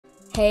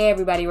Hey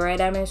everybody, right?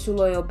 I'm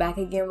Loyal back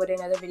again with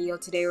another video.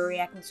 Today we're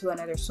reacting to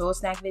another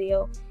Soulsnack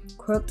video.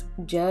 Crooked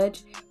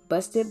Judge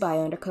Busted by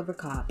Undercover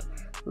Cop.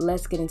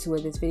 Let's get into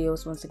it. This video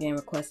was once again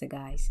requested,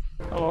 guys.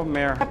 Hello,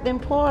 Mayor. Captain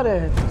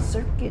Porter,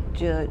 Circuit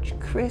Judge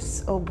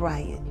Chris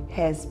O'Brien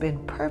has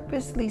been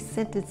purposely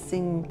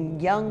sentencing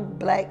young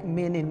black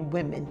men and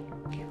women.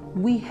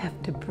 We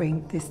have to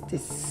bring this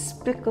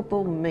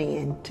despicable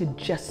man to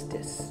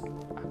justice.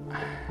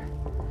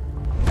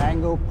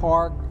 Mango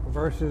Park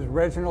versus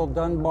Reginald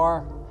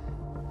Dunbar.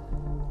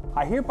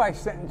 I hereby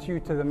sentence you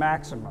to the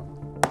maximum.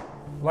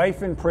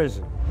 Life in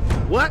prison.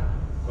 What?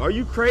 Are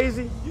you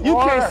crazy? You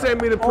can't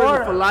send me to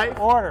prison for life.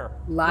 Order.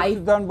 Life.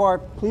 Mr. Dunbar,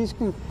 please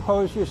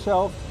compose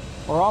yourself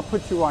or I'll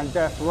put you on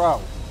death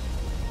row.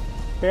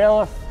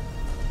 Bailiff,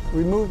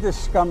 remove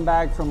this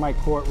scumbag from my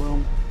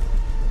courtroom.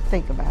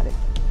 Think about it.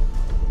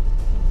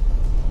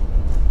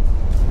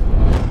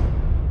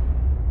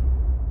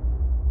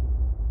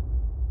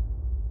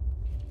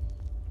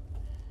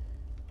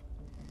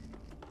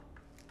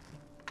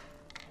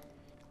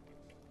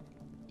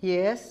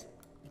 Yes?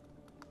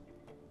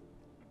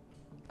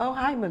 Oh,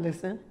 hi,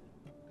 Melissa.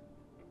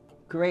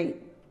 Great.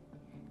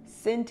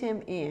 Send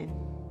him in.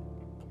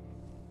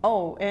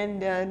 Oh,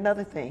 and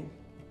another thing.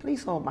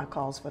 Please hold my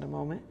calls for the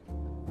moment.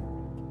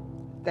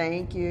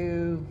 Thank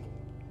you.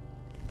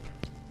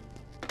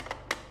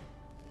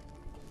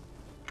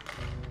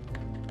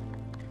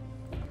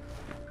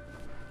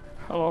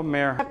 Hello,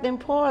 Mayor. Captain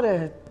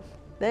Porter,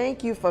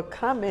 thank you for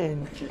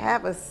coming.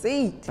 Have a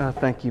seat.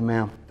 Thank you,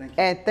 ma'am.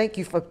 And thank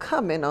you for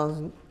coming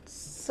on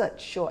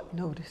such short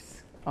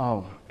notice.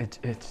 Oh,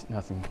 it's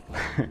nothing,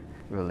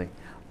 really.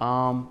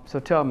 So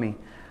tell me,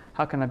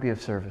 how can I be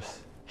of service?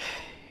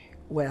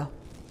 Well,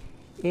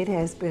 it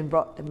has been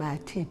brought to my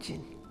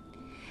attention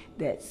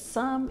that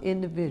some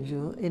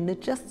individual in the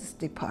Justice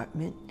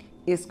Department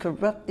is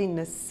corrupting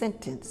the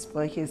sentence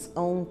for his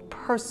own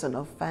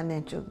personal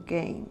financial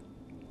gain.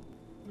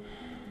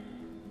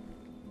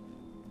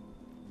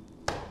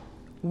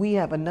 We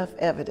have enough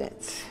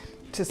evidence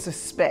to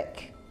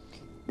suspect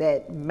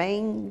that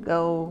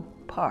Mango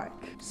Park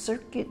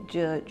Circuit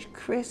Judge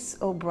Chris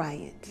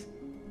O'Brien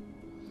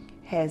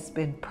has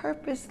been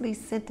purposely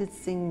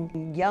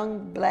sentencing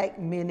young black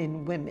men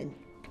and women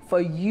for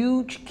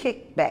huge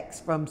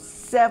kickbacks from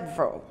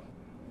several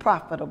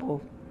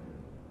profitable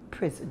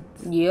prisons.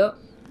 Yep.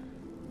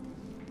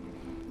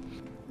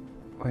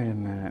 Wait a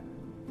minute.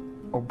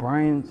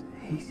 O'Brien's,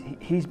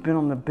 he's been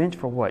on the bench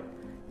for what,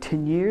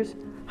 10 years?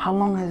 How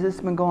long has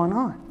this been going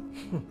on?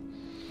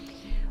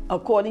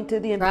 According to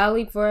the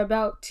Probably for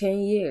about 10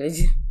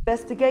 years.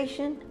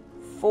 investigation,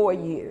 4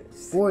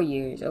 years. 4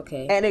 years,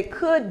 okay. And it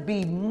could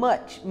be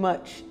much,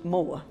 much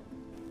more.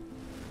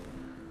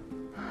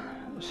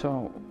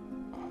 So,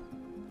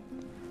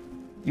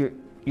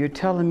 you're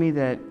telling me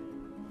that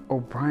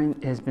O'Brien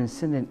has been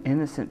sending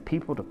innocent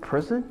people to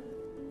prison?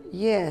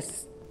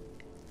 Yes,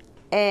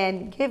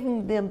 and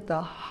giving them the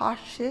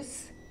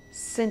harshest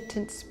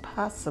sentence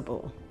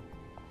possible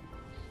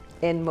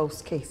in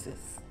most cases.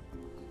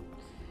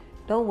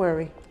 Don't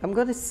worry, I'm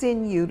going to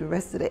send you the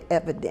rest of the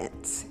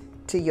evidence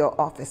to your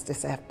office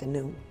this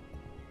afternoon.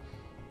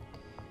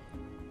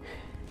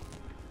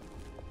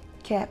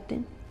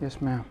 Captain?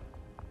 Yes, ma'am.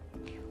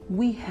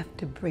 We have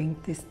to bring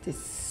this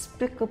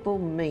despicable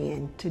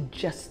man to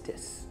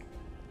justice.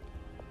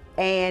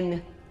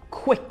 And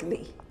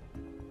quickly.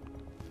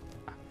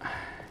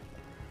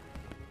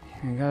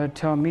 You gotta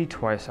tell me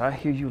twice. I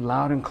hear you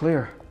loud and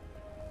clear.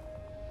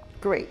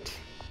 Great.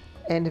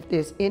 And if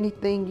there's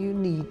anything you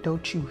need,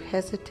 don't you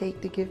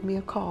hesitate to give me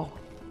a call.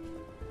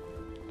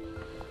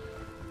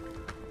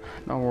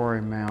 Don't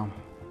worry, ma'am.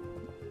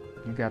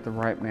 You got the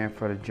right man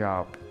for the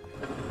job.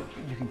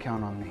 You can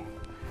count on me.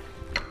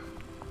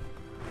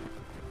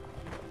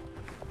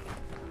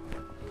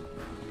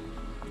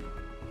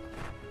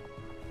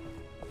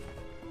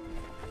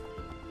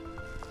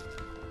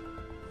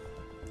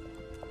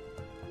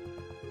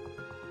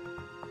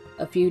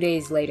 A few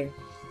days later.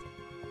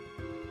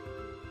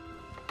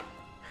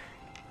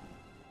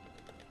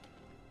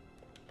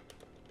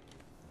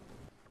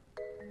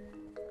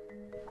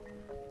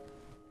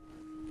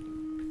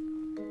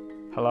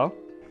 Hello?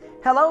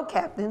 Hello,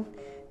 Captain.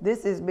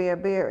 This is Mayor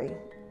Berry.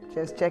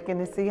 Just checking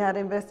to see how the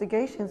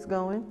investigation's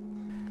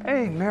going.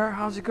 Hey, Mayor,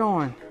 how's it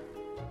going?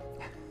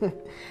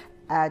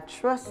 I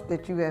trust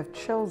that you have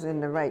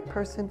chosen the right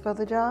person for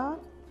the job.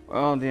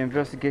 Well, the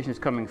investigation's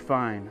coming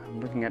fine.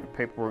 I'm looking at the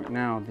paperwork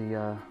now.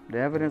 The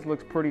evidence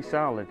looks pretty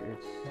solid.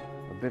 It's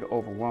a bit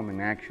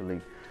overwhelming, actually.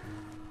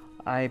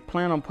 I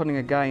plan on putting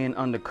a guy in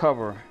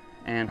undercover,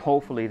 and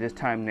hopefully this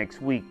time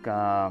next week,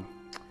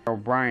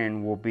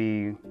 O'Brien will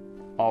be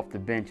off the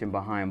bench and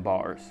behind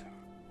bars.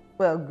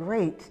 Well,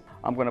 great.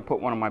 I'm going to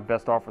put one of my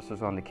best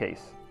officers on the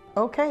case.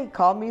 Okay,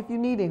 call me if you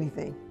need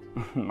anything.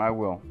 I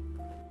will.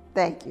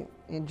 Thank you.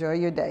 Enjoy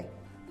your day.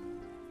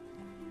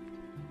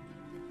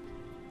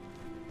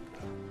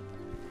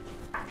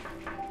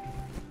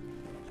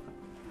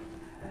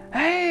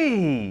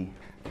 Hey!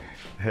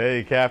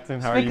 Hey,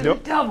 Captain. How are you Speaking doing?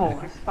 of the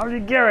devil,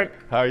 Sergeant Garrett.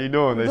 How are you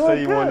doing? They Doing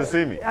say you good. wanted to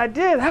see me. I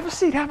did. Have a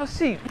seat. Have a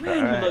seat. Man,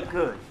 All right. you look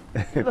good.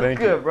 You look Thank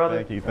good, you, brother.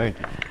 Thank you. Thank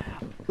you.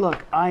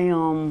 Look, I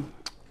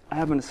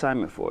have an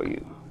assignment for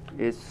you.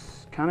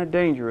 It's kind of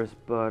dangerous,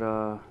 but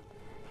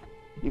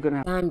you're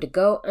gonna Time to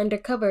go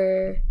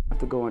undercover. have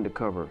to go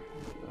undercover.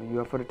 Are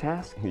you up for the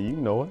task? You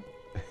know it.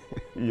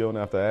 You don't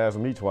have to ask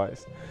me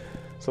twice.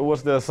 So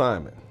what's the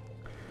assignment?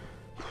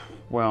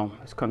 Well,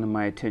 it's come to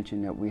my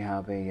attention that we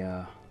have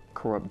a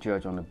corrupt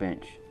judge on the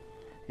bench,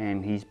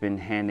 and he's been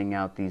handing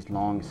out these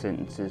long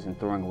sentences and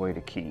throwing away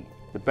the key.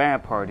 The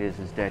bad part is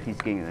that he's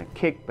getting a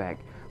kickback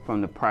from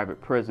the private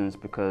prisons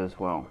because,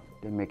 well,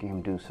 they're making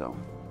him do so.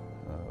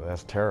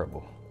 That's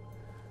terrible.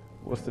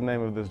 What's the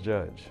name of this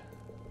judge?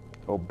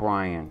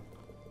 O'Brien.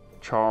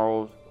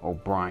 Charles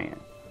O'Brien.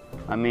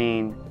 I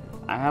mean,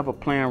 I have a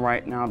plan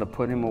right now to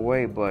put him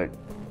away, but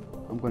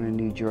I'm gonna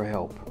need your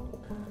help.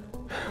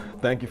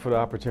 Thank you for the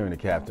opportunity,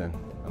 Captain.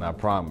 And I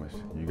promise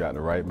you got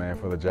the right man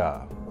for the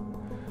job.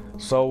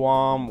 So,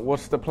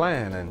 what's the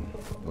plan? And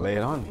lay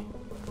it on me.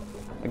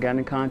 I got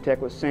in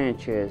contact with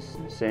Sanchez.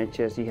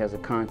 Sanchez, he has a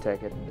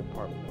contact at the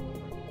department.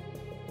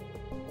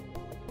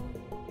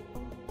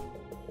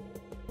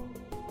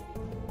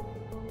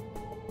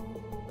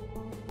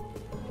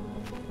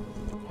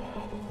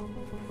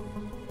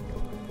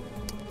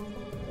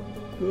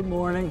 Good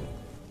morning.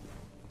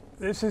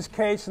 This is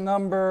case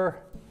number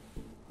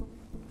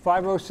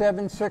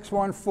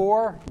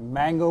 507-614,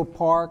 Mango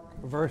Park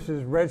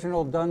versus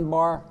Reginald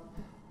Dunbar.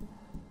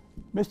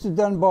 Mr.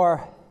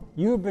 Dunbar,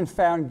 you have been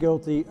found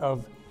guilty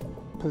of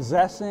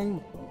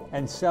possessing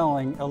and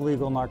selling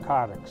illegal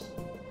narcotics.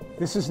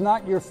 This is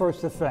not your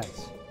first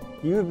offense.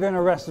 You have been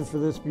arrested for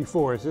this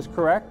before, is this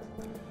correct?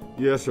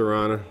 Yes, Your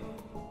Honor.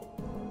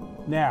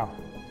 Now,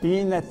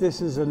 being that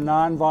this is a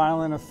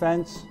non-violent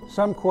offense,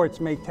 some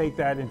courts may take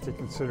that into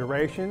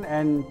consideration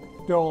and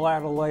dole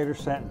out a lighter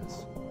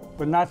sentence,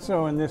 but not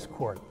so in this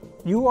court.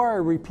 You are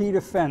a repeat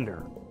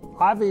offender.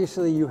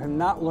 Obviously, you have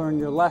not learned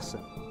your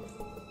lesson.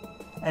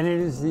 And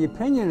it is the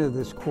opinion of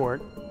this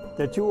court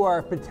that you are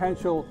a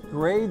potential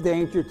grave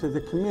danger to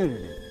the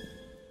community.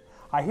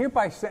 I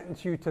hereby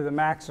sentence you to the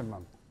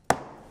maximum,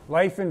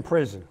 life in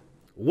prison.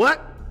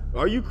 What?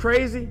 Are you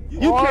crazy?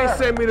 You can't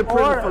send me to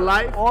prison for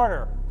life.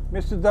 Order.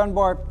 Mr.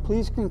 Dunbar,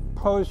 please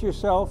compose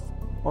yourself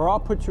or I'll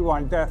put you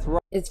on death row.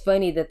 It's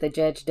funny that the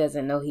judge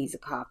doesn't know he's a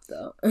cop,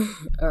 though,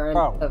 or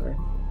undercover.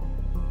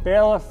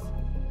 Bailiff,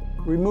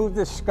 remove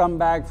this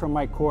scumbag from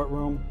my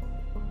courtroom.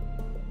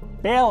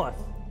 Bailiff,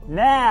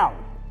 now!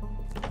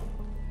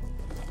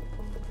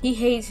 He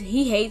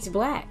hates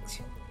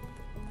blacks.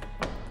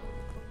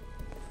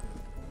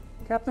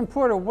 Captain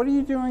Porter, what are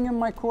you doing in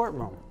my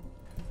courtroom?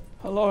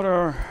 Hello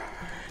there,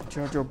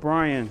 Judge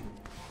O'Brien.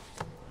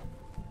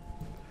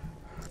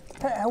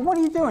 Hey, what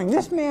are you doing?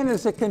 This man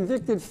is a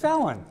convicted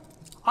felon.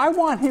 I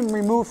want him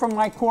removed from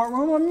my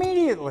courtroom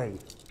immediately.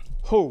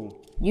 Who?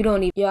 You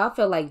don't even. Yeah, I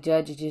feel like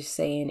Judge is just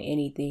saying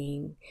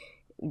anything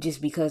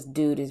just because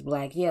dude is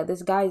black. Yeah,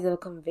 this guy's a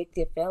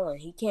convicted felon.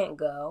 He can't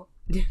go.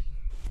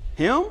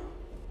 Him?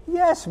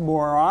 Yes,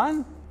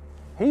 moron.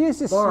 He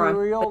is a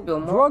serial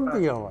drug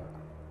dealer.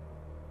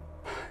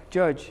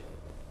 Judge,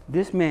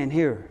 this man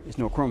here is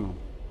no criminal.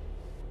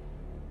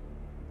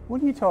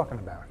 What are you talking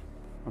about?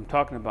 I'm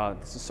talking about,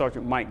 this is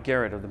Sergeant Mike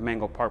Garrett of the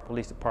Mango Park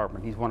Police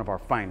Department. He's one of our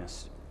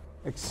finest.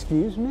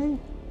 Excuse me?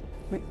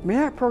 May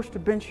I approach the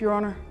bench, Your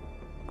Honor?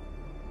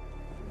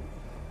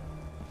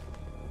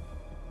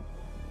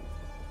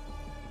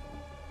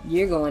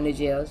 You're going to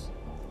jail.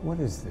 What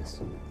is this?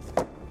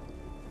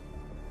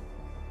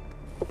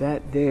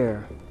 That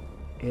there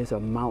is a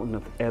mountain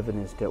of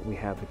evidence that we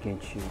have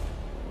against you.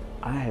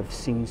 I have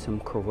seen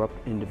some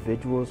corrupt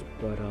individuals,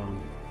 but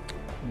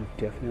you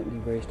definitely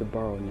raised the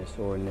bar in this,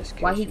 or in this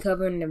case. Why he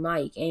covering the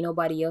mic? Ain't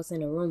nobody else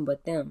in the room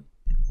but them.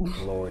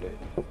 Lord it.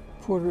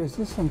 Porter, is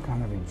this some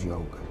kind of a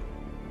joke?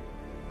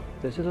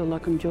 Does it look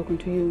like I'm joking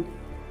to you?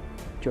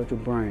 Judge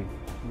O'Brien,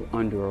 you're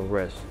under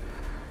arrest.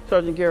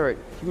 Sergeant Garrett,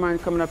 do you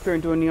mind coming up here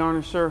and doing the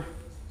honors, sir?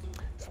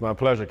 It's my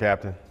pleasure,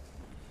 Captain.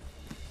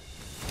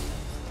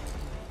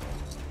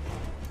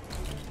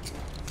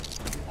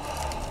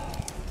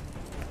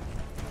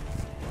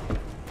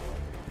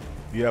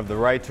 You have the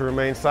right to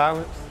remain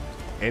silent.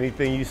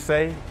 Anything you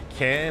say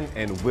can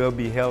and will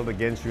be held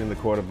against you in the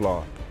court of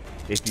law.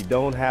 If you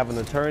don't have an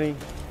attorney,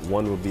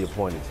 one will be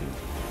appointed to you.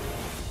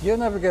 You'll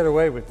never get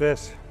away with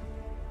this.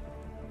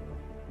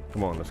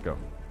 Come on, let's go.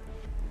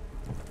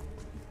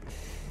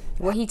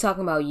 What he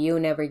talking about? You'll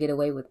never get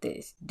away with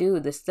this.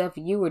 Dude, the stuff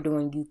you were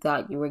doing, you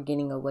thought you were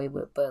getting away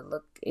with, but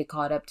look, it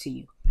caught up to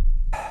you.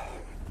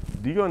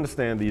 Do you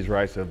understand these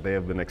rights if they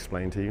have been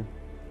explained to you?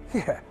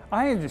 Yeah,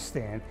 I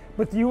understand.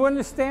 But do you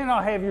understand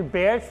I'll have your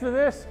badge for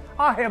this?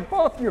 I'll have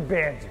both your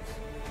badges.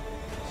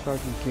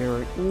 Sergeant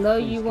Garrett, No,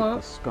 please you get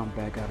won't. this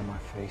scumbag out of my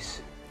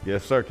face.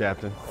 Yes, sir,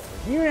 Captain.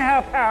 You know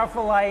how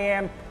powerful I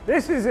am?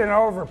 This isn't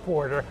over,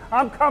 Porter.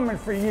 I'm coming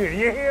for you.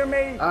 You hear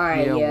me? All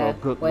right, yeah, well,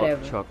 good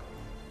whatever. luck, Chuck.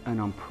 And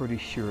I'm pretty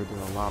sure there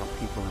are a lot of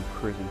people in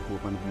prison who are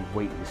going to be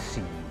waiting to see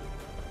you.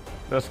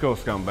 Let's go,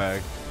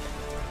 scumbag.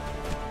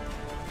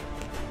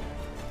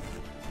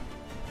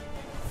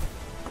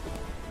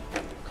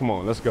 Come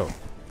on, let's go.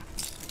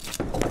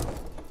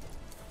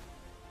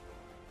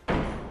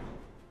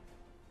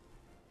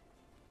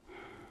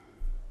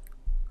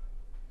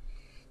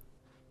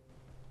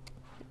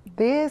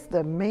 There's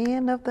the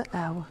man of the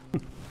hour.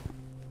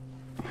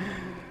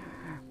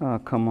 Oh,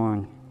 come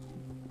on.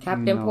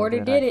 Captain Porter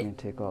did I it. can't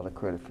take all the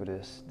credit for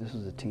this. This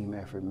was a team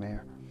effort,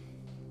 Mayor.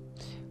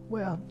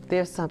 Well,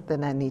 there's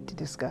something I need to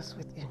discuss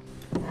with you.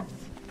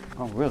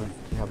 Oh, really?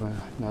 You have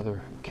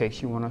another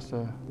case you want us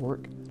to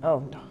work? Oh,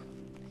 no.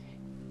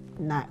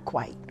 Not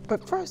quite.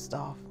 But first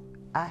off,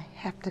 I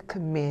have to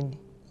commend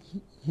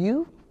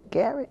you,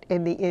 Garrett,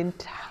 and the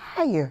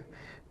entire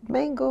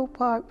Mango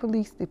Park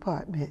Police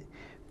Department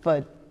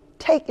for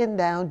taking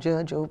down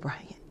Judge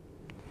O'Brien.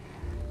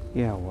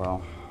 Yeah,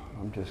 well,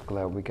 I'm just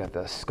glad we got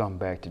that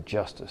scumbag to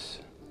justice.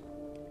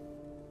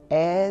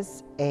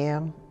 As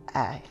am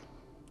I.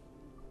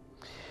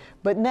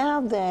 But now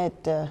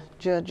that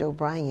Judge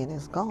O'Brien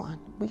is gone,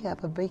 we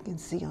have a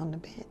vacancy on the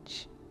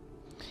bench.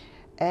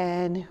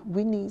 And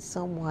we need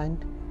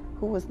someone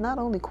who is not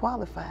only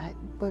qualified,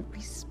 but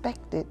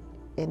respected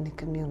in the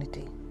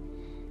community.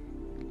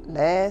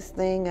 Last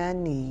thing I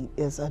need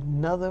is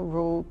another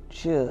rogue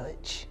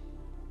judge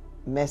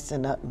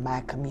messing up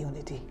my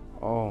community.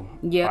 Oh,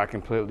 Yeah. I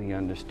completely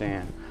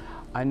understand.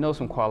 I know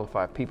some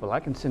qualified people. I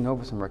can send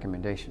over some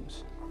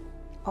recommendations.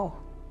 Oh,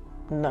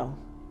 no,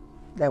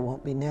 that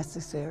won't be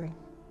necessary.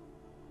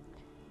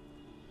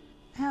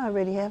 I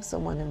already have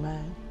someone in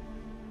mind.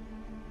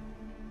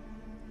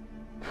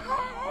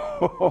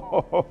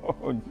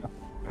 Oh,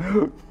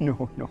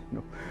 no.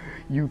 No.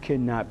 You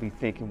cannot be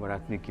thinking what I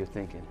think you're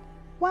thinking.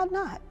 Why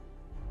not?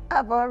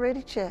 I've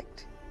already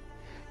checked.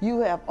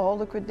 You have all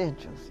the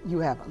credentials. You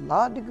have a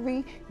law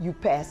degree, you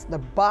passed the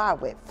bar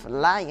with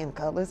flying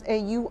colors,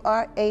 and you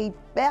are a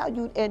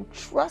valued and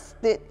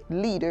trusted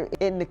leader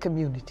in the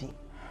community.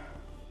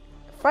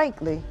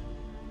 Frankly,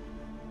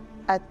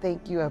 I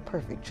think you're a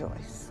perfect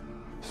choice.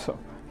 So,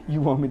 you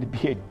want me to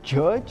be a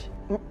judge?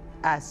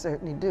 I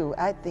certainly do.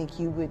 I think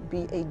you would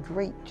be a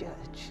great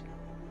judge.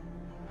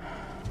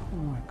 Oh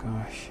my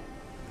gosh.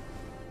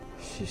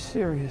 She's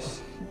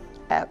serious.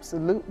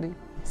 Absolutely.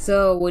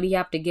 So would he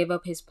have to give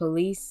up his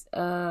police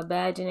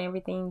badge and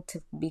everything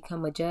to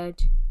become a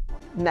judge?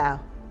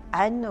 Now,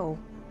 I know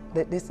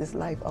that this is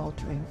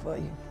life-altering for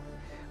you,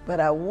 but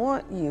I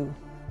want you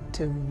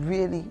to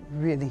really,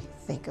 really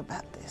think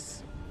about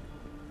this.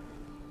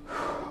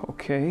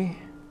 Okay.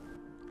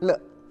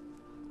 Look,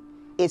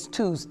 it's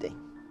Tuesday.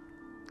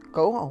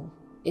 Go home,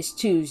 It's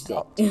Tuesday.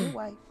 talk to your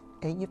wife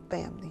and your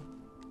family,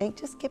 and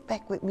just get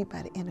back with me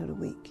by the end of the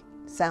week.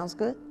 Sounds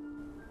good?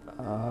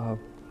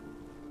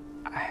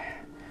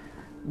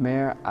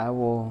 Mayor, I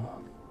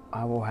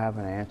will have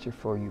an answer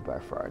for you by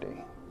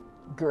Friday.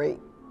 Great.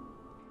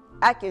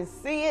 I can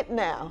see it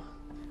now.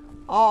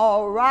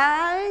 All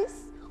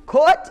rise.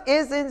 Court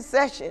is in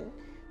session.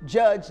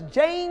 Judge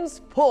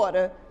James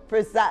Porter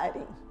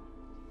presiding.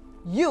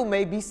 You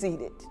may be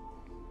seated.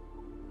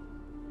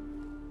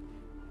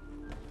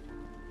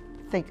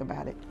 Think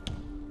about it.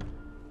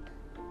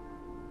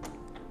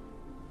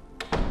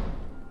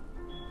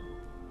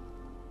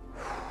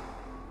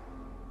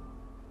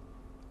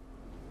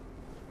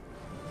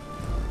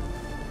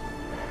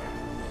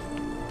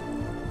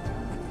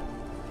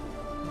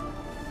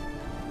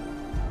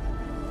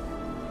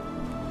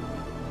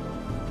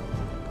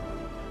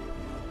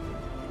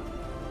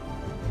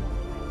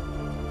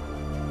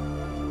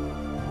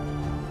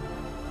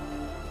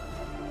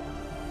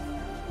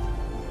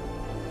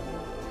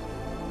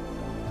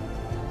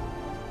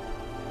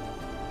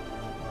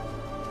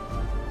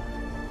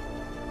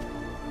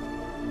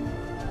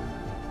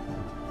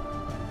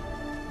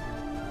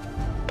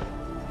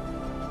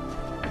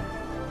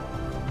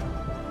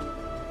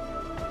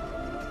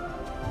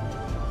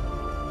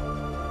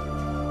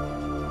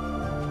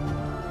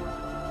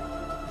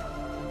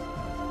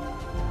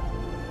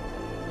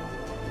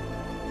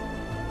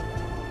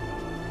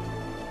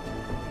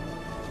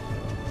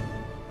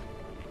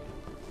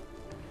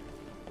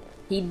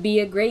 He'd be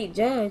a great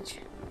judge.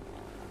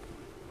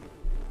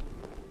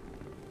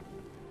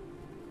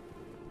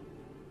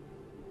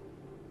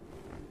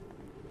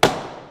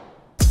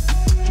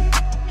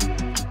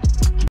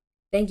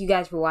 Thank you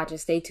guys for watching.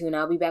 Stay tuned.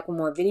 I'll be back with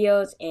more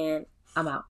videos, and I'm out.